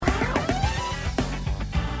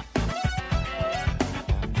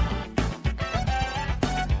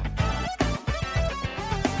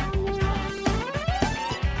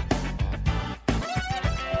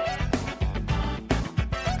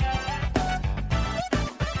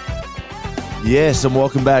Yes, and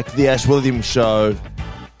welcome back to the Ash Williams Show.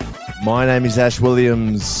 My name is Ash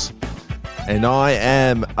Williams, and I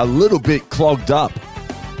am a little bit clogged up.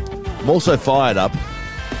 I'm also fired up,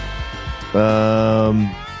 but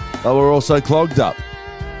we're also clogged up.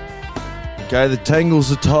 Okay, the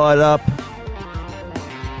tangles are tied up.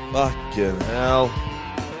 Fucking hell.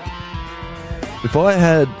 If I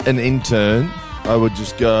had an intern, I would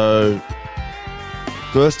just go,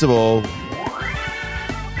 first of all,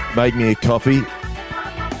 make me a coffee.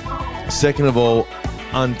 Second of all,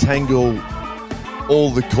 untangle all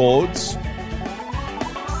the cords.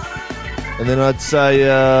 And then I'd say,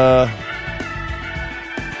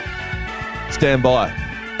 stand by.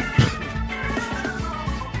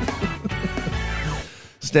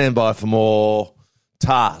 Stand by for more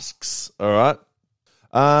tasks, all right?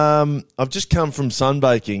 I've just come from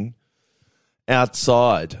sunbaking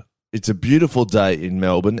outside. It's a beautiful day in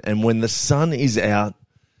Melbourne, and when the sun is out,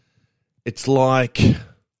 it's like,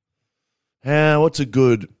 what's a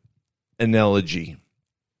good analogy?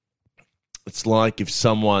 It's like if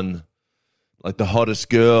someone, like the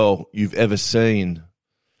hottest girl you've ever seen,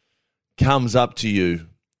 comes up to you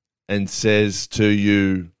and says to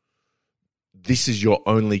you, this is your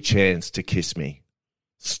only chance to kiss me.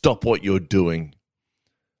 Stop what you're doing,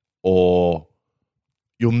 or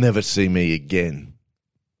you'll never see me again.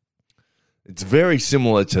 It's very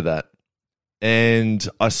similar to that. And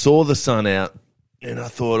I saw the sun out, and I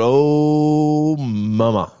thought, oh,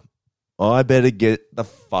 mama, I better get the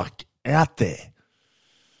fuck out there.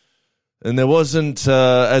 And there wasn't,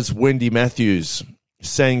 as Wendy Matthews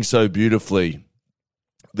sang so beautifully,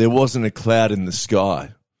 there wasn't a cloud in the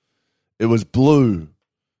sky. It was blue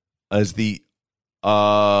as the,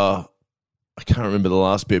 I can't remember the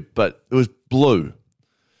last bit, but it was blue. It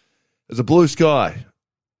was a blue sky.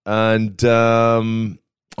 And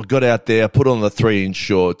I got out there, put on the 3-inch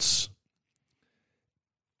shorts,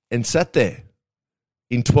 and sat there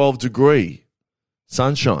in 12-degree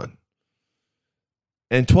sunshine.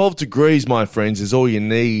 And 12 degrees, my friends, is all you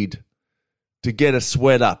need to get a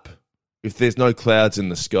sweat up if there's no clouds in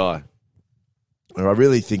the sky. And I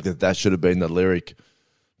really think that should have been the lyric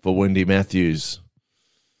for Wendy Matthews.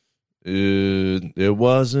 There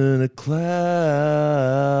wasn't a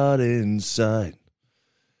cloud in sight.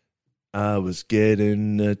 I was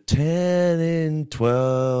getting a 10 in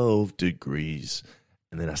 12 degrees.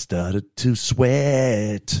 And then I started to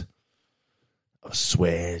sweat. I was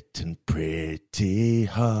sweating pretty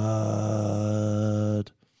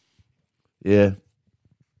hard. Yeah.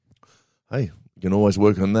 Hey, you can always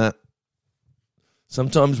work on that.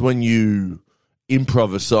 Sometimes when you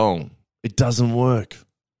improv a song, it doesn't work.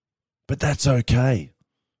 But that's okay.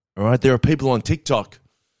 All right? There are people on TikTok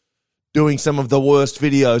doing some of the worst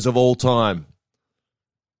videos of all time.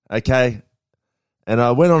 Okay? And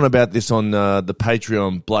I went on about this on the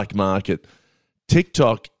Patreon Black Market.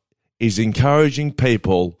 TikTok is encouraging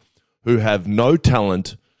people who have no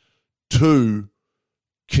talent to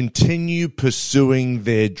continue pursuing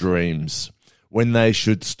their dreams when they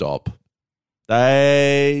should stop.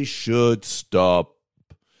 They should stop.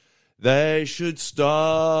 They should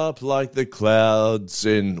stop like the clouds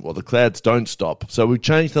the clouds don't stop. So we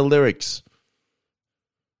changed the lyrics.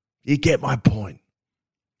 You get my point.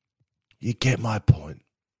 You get my point.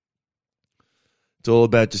 It's all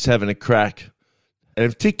about just having a crack. And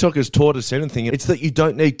if TikTok has taught us anything, it's that you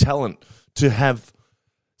don't need talent to have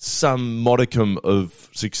some modicum of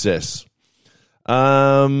success.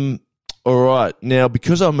 All right. Now,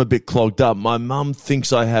 because I'm a bit clogged up, my mum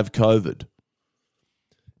thinks I have COVID.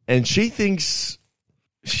 And she just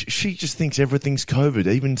thinks everything's COVID,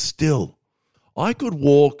 even still. I could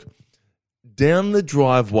walk down the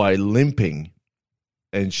driveway limping,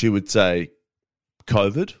 and she would say,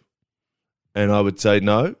 COVID? And I would say,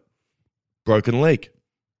 no, broken leg.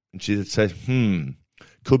 And she would say,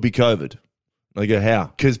 could be COVID. And I go, how?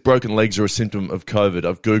 Because broken legs are a symptom of COVID.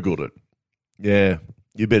 I've Googled it. Yeah,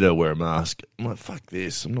 you better wear a mask. I'm like, fuck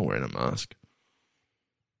this. I'm not wearing a mask.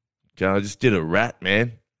 Okay, I just did a rat,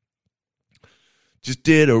 man. Just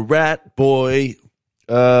did a rat, boy.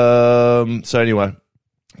 So anyway,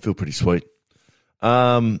 I feel pretty sweet.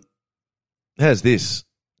 How's this?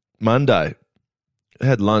 Monday, I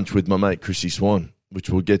had lunch with my mate Chrissy Swan,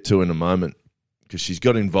 which we'll get to in a moment because she's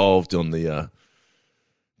got involved on the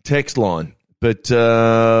text line. But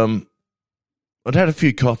I'd had a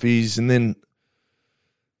few coffees and then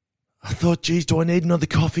I thought, geez, do I need another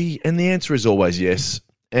coffee? And the answer is always yes.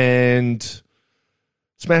 And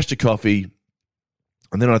smashed a coffee.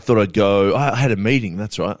 And then I thought I'd go, I had a meeting,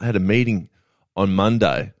 that's right. I had a meeting on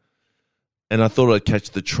Monday. And I thought I'd catch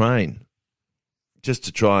the train just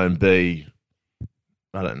to try and be,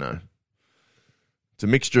 I don't know, It's a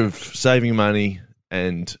mixture of saving money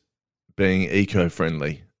and being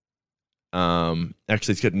eco-friendly. Actually,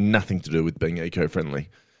 it's got nothing to do with being eco-friendly.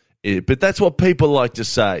 But that's what people like to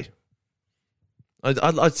say.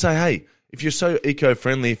 I'd say, hey, if you're so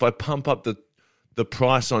eco-friendly, if I pump up the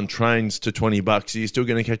price on trains to $20, are you still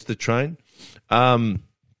going to catch the train?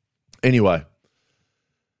 Anyway,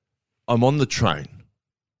 I'm on the train.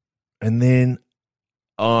 And then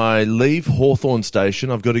I leave Hawthorne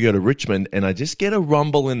Station. I've got to go to Richmond, and I just get a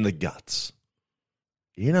rumble in the guts.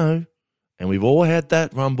 You know, and we've all had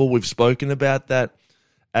that rumble. We've spoken about that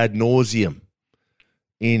ad nauseum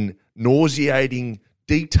in nauseating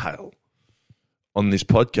detail on this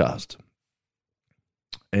podcast.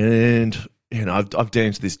 And, you know, I've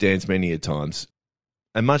danced this dance many a times.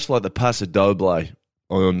 And much like the Paso Doble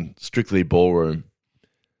on Strictly Ballroom,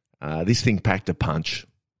 this thing packed a punch.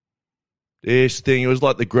 This thing, it was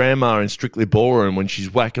like the grandma in Strictly Ballroom when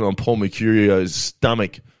she's whacking on Paul Mercurio's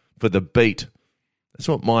stomach for the beat. That's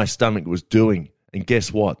what my stomach was doing. And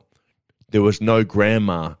guess what? There was no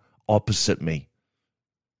grandma opposite me.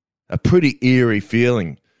 A pretty eerie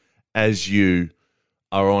feeling as you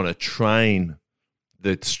are on a train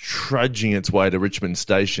that's trudging its way to Richmond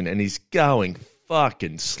Station and is going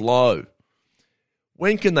fucking slow.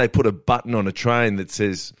 When can they put a button on a train that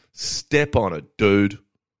says, step on it, dude?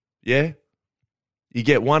 Yeah? You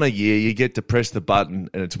get one a year, you get to press the button,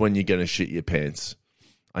 and it's when you're going to shit your pants.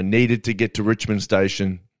 I needed to get to Richmond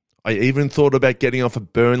Station. I even thought about getting off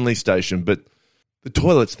at Burnley Station, but the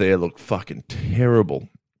toilets there look fucking terrible.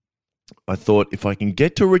 I thought if I can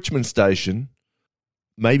get to Richmond Station,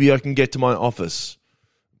 maybe I can get to my office.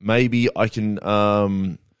 Maybe I can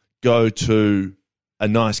go to a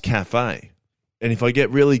nice cafe. And if I get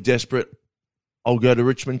really desperate, I'll go to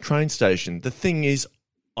Richmond train station. The thing is,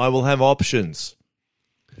 I will have options.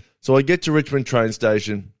 So I get to Richmond train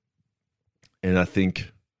station and I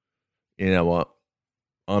think, you know what?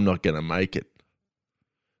 I'm not going to make it.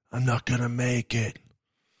 I'm not going to make it.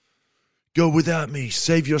 Go without me.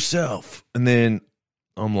 Save yourself. And then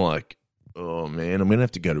I'm like, oh, man, I'm going to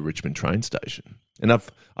have to go to Richmond train station. And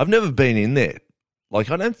I've never been in there.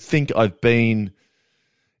 Like, I don't think I've been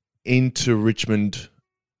into Richmond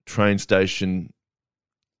train station.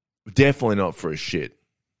 Definitely not for a shit.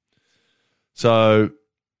 So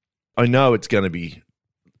I know it's going to be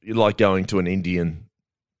like going to an Indian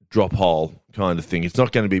drop hole kind of thing. It's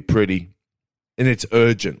not going to be pretty, and it's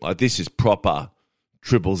urgent. Like, this is proper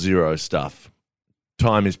 000 stuff.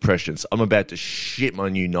 Time is precious. I'm about to shit my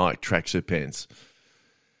new Nike tracksuit pants.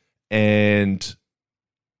 And,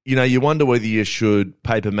 you know, you wonder whether you should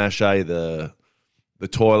paper mache the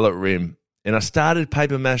toilet rim. And I started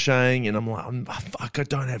paper macheing, and I'm like, fuck, I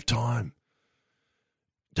don't have time.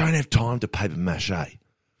 Don't have time to paper mache.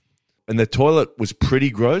 And the toilet was pretty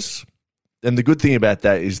gross. And the good thing about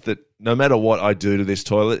that is that no matter what I do to this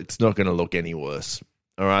toilet, it's not going to look any worse.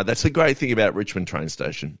 All right, that's the great thing about Richmond train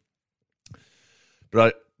station.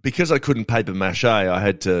 But because I couldn't paper mache, I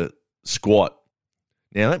had to squat.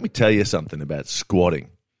 Now, let me tell you something about squatting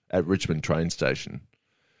at Richmond train station.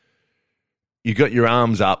 You got your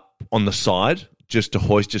arms up on the side just to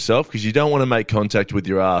hoist yourself because you don't want to make contact with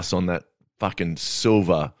your ass on that fucking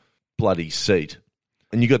silver bloody seat.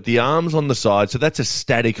 And you got the arms on the side, so that's a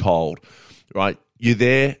static hold, right? You're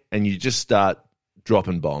there and you just start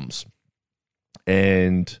dropping bombs.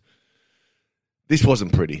 And this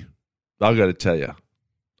wasn't pretty. I've got to tell you.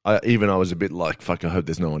 I was a bit like, fuck, I hope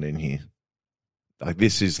there's no one in here. Like,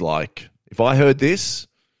 this is like, if I heard this,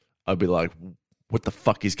 I'd be like, what the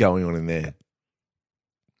fuck is going on in there?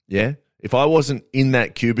 Yeah? If I wasn't in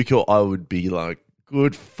that cubicle, I would be like,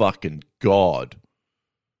 good fucking God.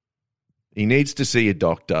 He needs to see a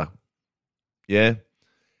doctor. Yeah?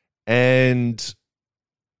 And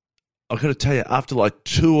I've got to tell you, after like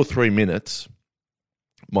 2 or 3 minutes,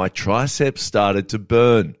 my triceps started to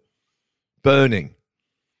burn. Burning.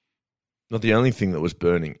 Not the only thing that was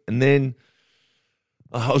burning. And then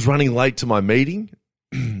I was running late to my meeting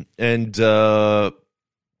and I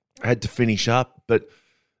had to finish up. But,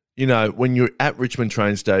 you know, when you're at Richmond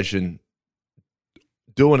train station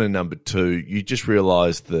doing a number 2, you just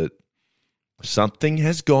realise that something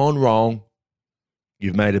has gone wrong.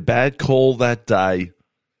 You've made a bad call that day.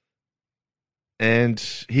 And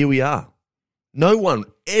here we are. No one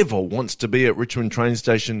ever wants to be at Richmond train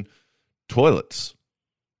station toilets.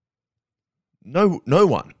 No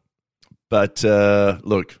one. But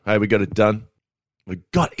look, hey, we got it done. We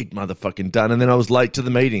got it motherfucking done. And then I was late to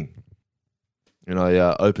the meeting. And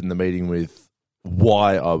I opened the meeting with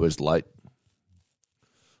why I was late.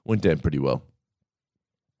 Went down pretty well.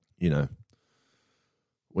 You know,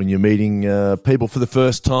 when you're meeting people for the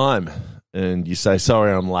first time and you say,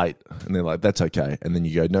 sorry, I'm late. And they're like, that's okay. And then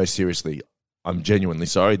you go, no, seriously, I'm genuinely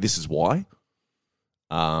sorry. This is why.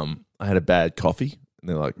 I had a bad coffee. And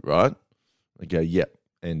they're like, right. I go, yep.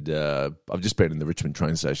 And I've just been in the Richmond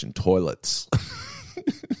train station toilets.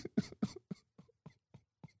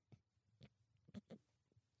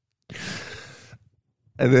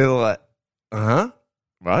 And they're like,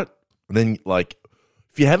 right? And then, like,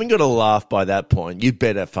 if you haven't got a laugh by that point, you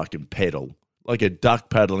better fucking pedal, like a duck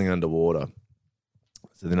paddling underwater.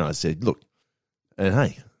 So then I said, look, and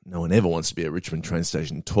hey, no one ever wants to be at Richmond train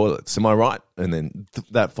station toilets. Am I right? And then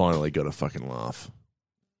that finally got a fucking laugh.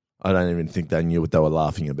 I don't even think they knew what they were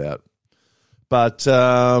laughing about. But,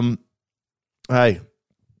 hey,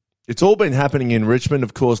 it's all been happening in Richmond.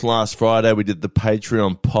 Of course, last Friday we did the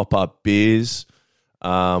Patreon pop-up beers.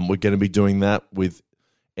 We're going to be doing that with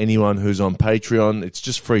anyone who's on Patreon. It's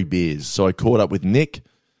just free beers. So I caught up with Nick.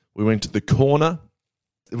 We went to the corner,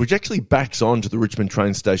 which actually backs on to the Richmond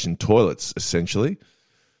train station toilets, essentially.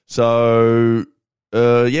 So,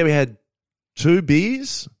 we had 2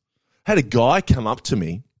 beers. Had a guy come up to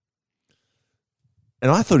me, and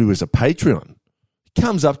I thought he was a Patreon. He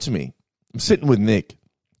comes up to me. I'm sitting with Nick.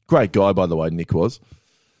 Great guy, by the way, Nick was.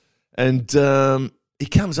 And he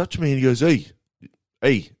comes up to me and he goes, hey.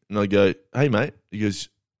 And I go, hey, mate. He goes,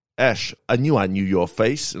 Ash, I knew your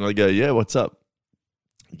face. And I go, yeah, what's up?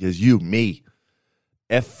 He goes, me.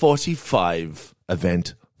 F45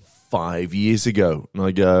 event 5 years ago. And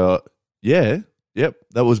I go, yeah, yep,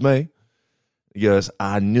 that was me. He goes,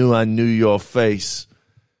 I knew your face.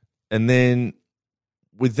 And then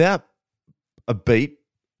without a beat,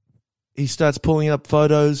 he starts pulling up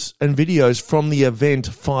photos and videos from the event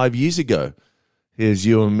 5 years ago. Here's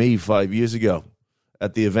you and me 5 years ago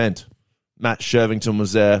at the event. Matt Shervington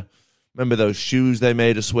was there. Remember those shoes they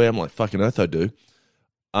made us wear? I'm like, fucking oath I do.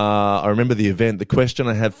 I remember the event. The question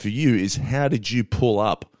I have for you is, how did you pull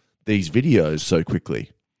up these videos so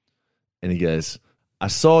quickly? And he goes, I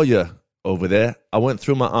saw you over there. I went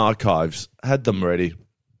through my archives, had them ready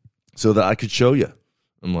so that I could show you.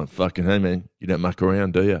 I'm like, fucking hey, man, you don't muck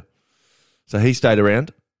around, do you? So he stayed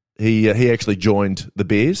around. He actually joined the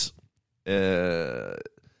Bears.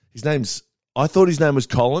 I thought his name was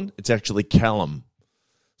Colin. It's actually Callum.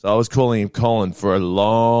 So I was calling him Colin for a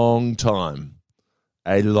long time.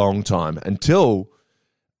 Until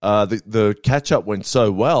the catch-up went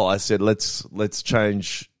so well, I said, let's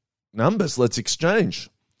change numbers. Let's exchange.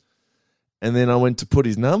 And then I went to put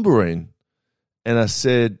his number in, and I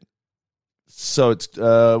said, so it's,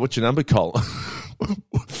 what's your number, Cole?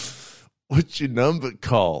 What's your number,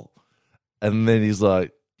 Cole? And then he's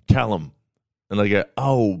like, Callum. And I go,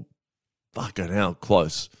 oh, fucking hell,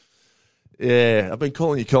 close. Yeah, I've been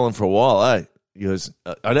calling you Colin for a while, eh? He goes,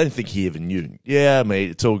 I don't think he even knew. Yeah,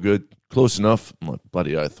 mate, it's all good. Close enough. I'm like,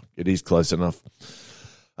 bloody oath. It is close enough.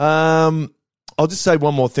 I'll just say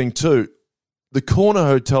one more thing too. The Corner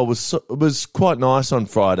Hotel was quite nice on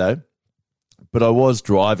Friday, but I was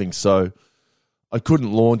driving, so I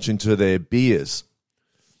couldn't launch into their beers.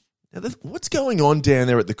 Now, what's going on down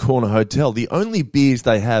there at the Corner Hotel? The only beers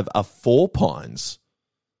they have are Four Pines.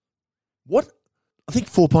 What? I think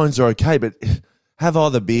Four Pines are okay, but have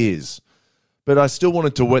other beers. But I still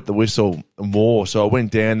wanted to wet the whistle more, so I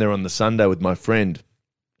went down there on the Sunday with my friend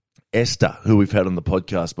Esther, who we've had on the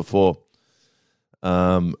podcast before.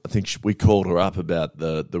 I think we called her up about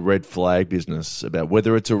the red flag business, about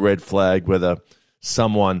whether it's a red flag, whether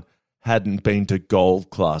someone hadn't been to gold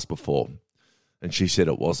class before. And she said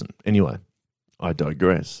it wasn't. Anyway, I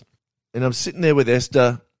digress. And I'm sitting there with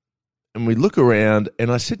Esther, and we look around,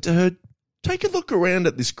 and I said to her, take a look around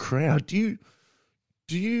at this crowd. Do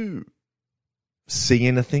you see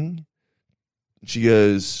anything? She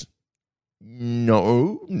goes,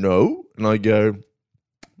 no. And I go,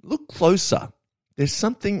 look closer. There's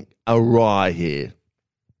something awry here.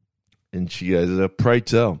 And she goes, pray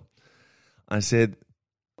tell. I said,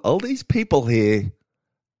 all these people here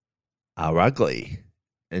are ugly.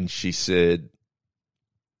 And she said,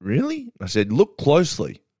 really? I said, look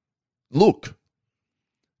closely. Look.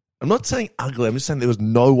 I'm not saying ugly. I'm just saying there was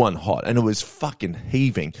no one hot, and it was fucking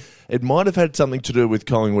heaving. It might have had something to do with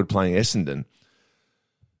Collingwood playing Essendon,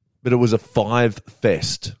 but it was a five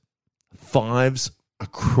fest. Fives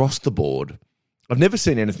across the board. I've never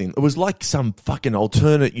seen anything. It was like some fucking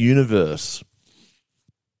alternate universe.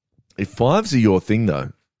 If fives are your thing,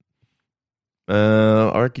 though,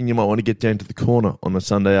 I reckon you might want to get down to the Corner on a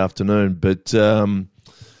Sunday afternoon. But,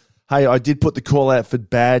 hey, I did put the call out for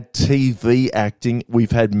bad TV acting.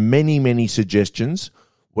 We've had many, many suggestions.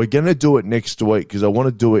 We're going to do it next week because I want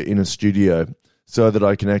to do it in a studio so that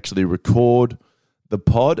I can actually record the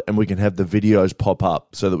pod and we can have the videos pop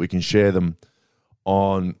up so that we can share them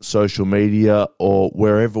on social media or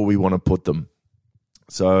wherever we want to put them.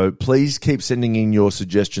 So please keep sending in your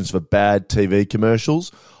suggestions for bad TV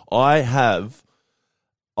commercials. I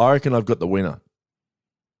reckon I've got the winner.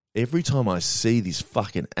 Every time I see this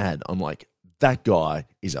fucking ad, I'm like, that guy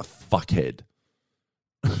is a fuckhead.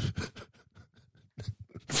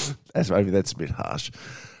 Maybe that's a bit harsh.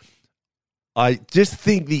 I just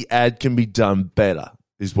think the ad can be done better,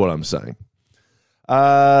 is what I'm saying.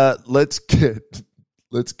 Let's get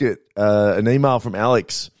an email from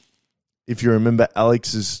Alex. If you remember,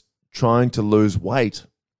 Alex is trying to lose weight,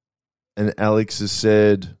 and Alex has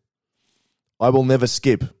said, I will never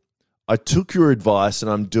skip. I took your advice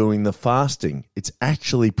and I'm doing the fasting. It's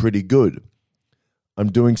actually pretty good.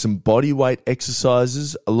 I'm doing some body weight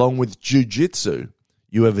exercises along with jiu-jitsu.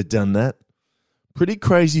 You ever done that? Pretty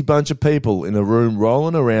crazy bunch of people in a room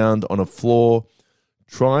rolling around on a floor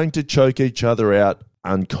trying to choke each other out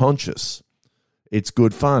unconscious. It's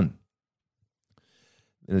good fun.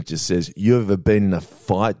 And it just says, you ever been in a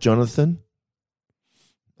fight, Jonathan?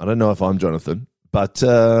 I don't know if I'm Jonathan, but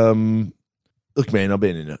look, man, I've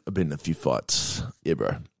been in a few fights. Yeah,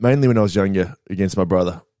 bro. Mainly when I was younger against my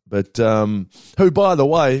brother. But who, by the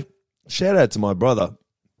way, shout out to my brother,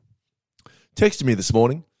 texted me this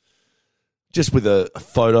morning just with a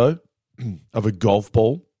photo of a golf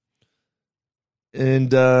ball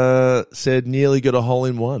and said nearly got a hole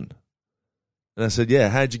in one. And I said, yeah,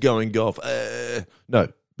 how'd you go in golf? No.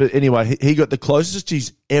 But anyway, he got the closest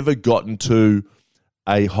he's ever gotten to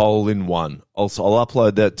a hole in one. Also, I'll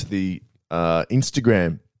upload that to the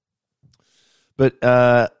Instagram. But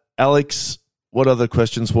Alex, what other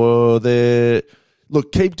questions were there?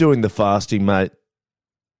 Look, keep doing the fasting, mate.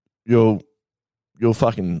 You'll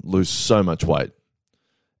fucking lose so much weight.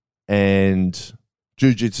 And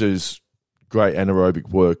jiu-jitsu's great anaerobic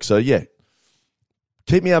work. So, yeah,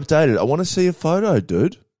 keep me updated. I want to see a photo,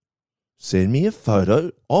 dude. Send me a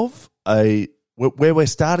photo of where we're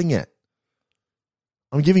starting at.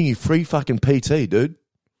 I'm giving you free fucking PT, dude.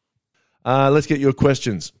 Let's get your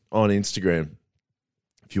questions on Instagram.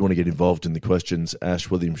 If you want to get involved in the questions,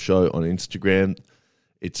 Ash Williams Show on Instagram.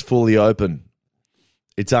 It's fully open.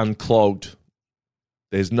 It's unclogged.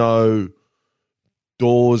 There's no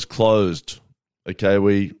doors closed. Okay,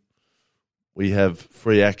 we have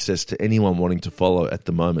free access to anyone wanting to follow at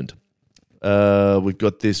the moment. We've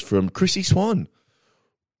got this from Chrissy Swan.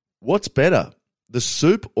 What's better, the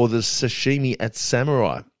soup or the sashimi at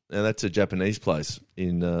Samurai? Now, that's a Japanese place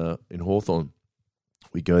in Hawthorne.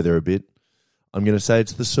 We go there a bit. I'm going to say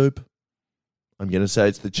it's the soup. I'm going to say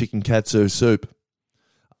it's the chicken katsu soup.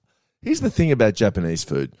 Here's the thing about Japanese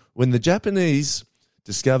food. When the Japanese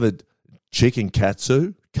discovered chicken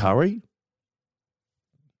katsu curry,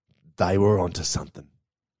 they were onto something.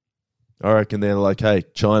 I reckon they're like, hey,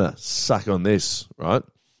 China, suck on this, right?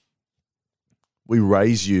 We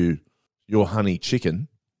raise you your honey chicken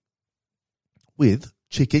with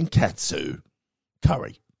chicken katsu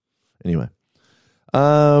curry. Anyway,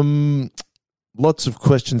 lots of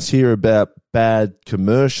questions here about bad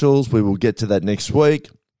commercials. We will get to that next week.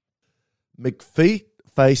 McFeet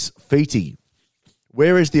Face Feety.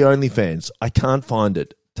 Where is the OnlyFans? I can't find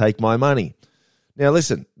it. Take my money. Now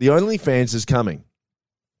listen, the OnlyFans is coming.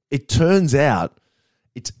 It turns out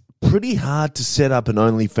it's pretty hard to set up an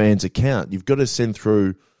OnlyFans account. You've got to send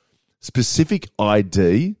through specific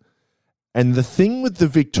ID. And the thing with the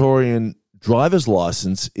Victorian driver's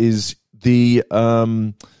license is the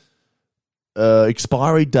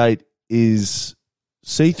expiry date is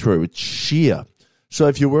see-through. It's sheer. So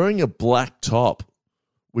if you're wearing a black top,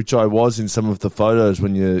 which I was in some of the photos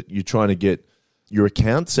when you're trying to get your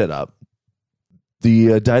account set up,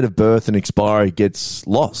 the date of birth and expiry gets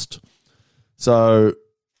lost. So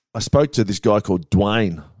I spoke to this guy called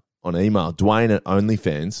Dwayne on email. Dwayne at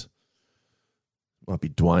OnlyFans. Might be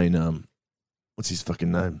Dwayne, what's his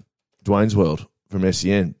fucking name? Dwayne's World from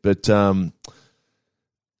SEN. But Dwayne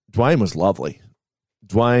was lovely.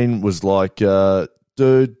 Dwayne was like,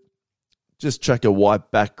 dude, just check a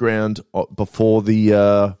white background before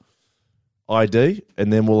the ID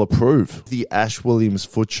and then we'll approve. The Ash Williams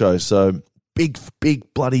Foot Show. So big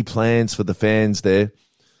bloody plans for the fans there.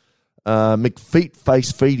 McFeet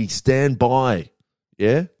Face Feety, stand by.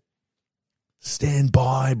 Yeah? Stand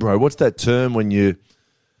by, bro. What's that term when you...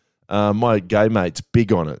 my gay mate's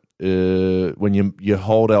big on it. When you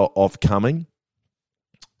hold off coming,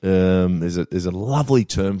 there's a lovely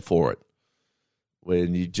term for it.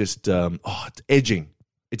 When you just... it's edging.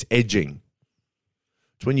 It's edging.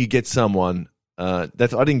 It's when you get someone... I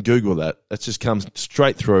didn't Google that. That just comes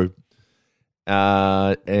straight through.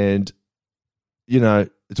 And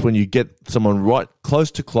it's when you get someone right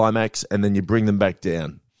close to climax and then you bring them back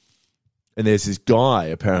down. And there's this guy,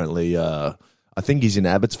 apparently, I think he's in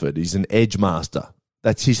Abbotsford. He's an Edge Master.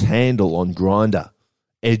 That's his handle on Grindr,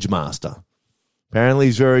 Edge Master. Apparently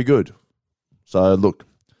he's very good. So, look,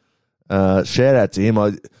 shout out to him.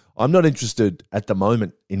 I'm not interested at the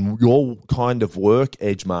moment in your kind of work,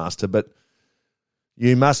 Edge Master, but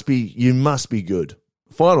you must be good.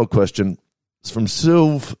 Final question is from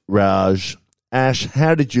Sylv Raj. Ash,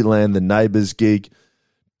 how did you land the Neighbours gig?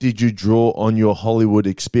 Did you draw on your Hollywood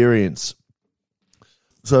experience?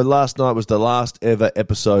 So last night was the last ever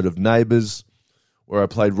episode of Neighbours, where I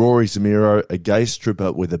played Rory Zamiro, a gay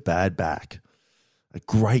stripper with a bad back. A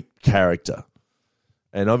great character.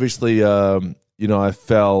 And obviously, I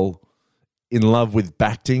fell in love with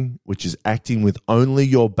backting, which is acting with only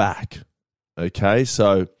your back. Okay,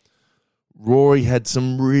 so Rory had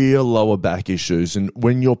some real lower back issues. And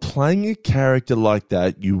when you're playing a character like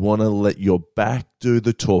that, you want to let your back do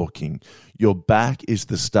the talking. Your back is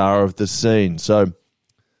the star of the scene. So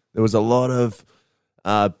there was a lot of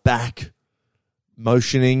back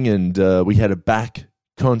motioning, and we had a back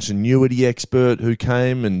continuity expert who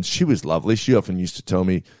came, and she was lovely. She often used to tell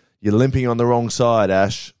me, "You're limping on the wrong side,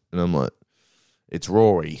 Ash." And I'm like, "It's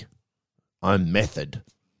Rory. I'm Method."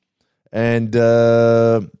 And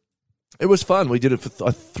it was fun. We did it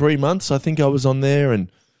for 3 months. I think I was on there,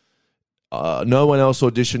 and no one else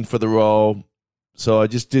auditioned for the role. So I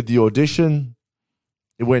just did the audition.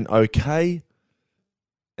 It went okay.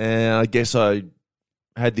 And I guess I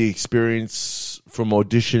had the experience from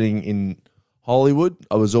auditioning in Hollywood.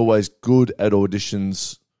 I was always good at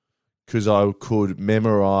auditions because I could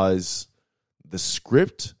memorize the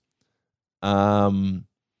script. And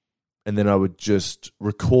then I would just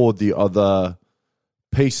record the other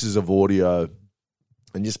pieces of audio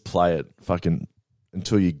and just play it fucking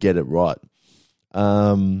until you get it right.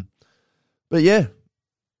 But yeah,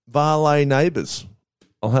 Valet Neighbours.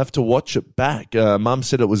 I'll have to watch it back. Mum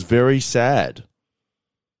said it was very sad.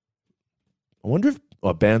 I wonder if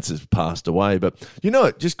Bouncer's passed away. But,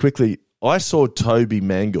 just quickly, I saw Toby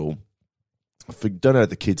Mangle, I don't know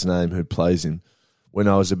the kid's name who plays him, when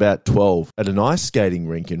I was about 12 at an ice skating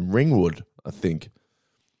rink in Ringwood, I think,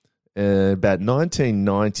 about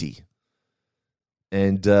 1990.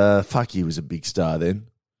 And, he was a big star then.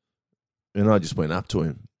 And I just went up to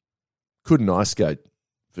him. Couldn't ice skate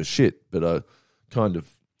for shit, but I kind of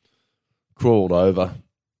crawled over,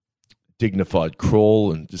 dignified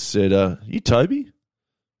crawl, and just said, "You Toby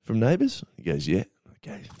from Neighbours?" He goes, "Yeah."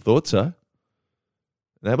 Okay, thought so. And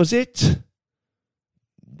that was it.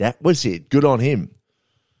 Good on him.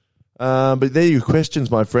 But there are your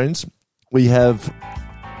questions, my friends. We have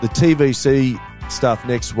the TVC stuff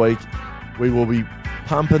next week. We will be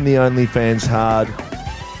pumping the OnlyFans hard.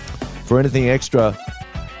 For anything extra,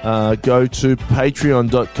 go to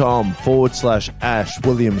patreon.com/Ash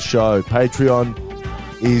Williams Show. Patreon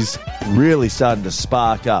is really starting to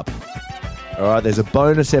spark up. All right, there's a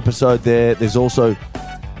bonus episode there. There's also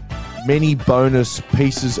many bonus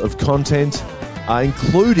pieces of content,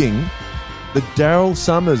 including the Daryl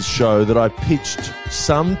Summers show that I pitched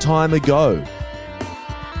some time ago.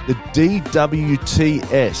 The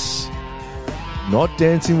DWTS. Not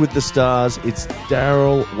Dancing with the Stars, it's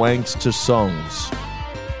Daryl Wanks to Songs.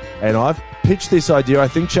 And I've pitched this idea. I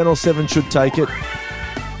think Channel 7 should take it.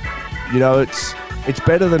 It's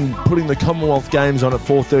better than putting the Commonwealth Games on at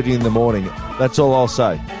 4:30 in the morning. That's all I'll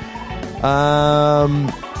say.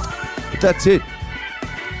 But that's it.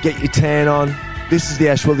 Get your tan on. This is the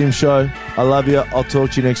Ash Williams Show. I love you. I'll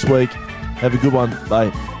talk to you next week. Have a good one.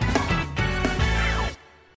 Bye.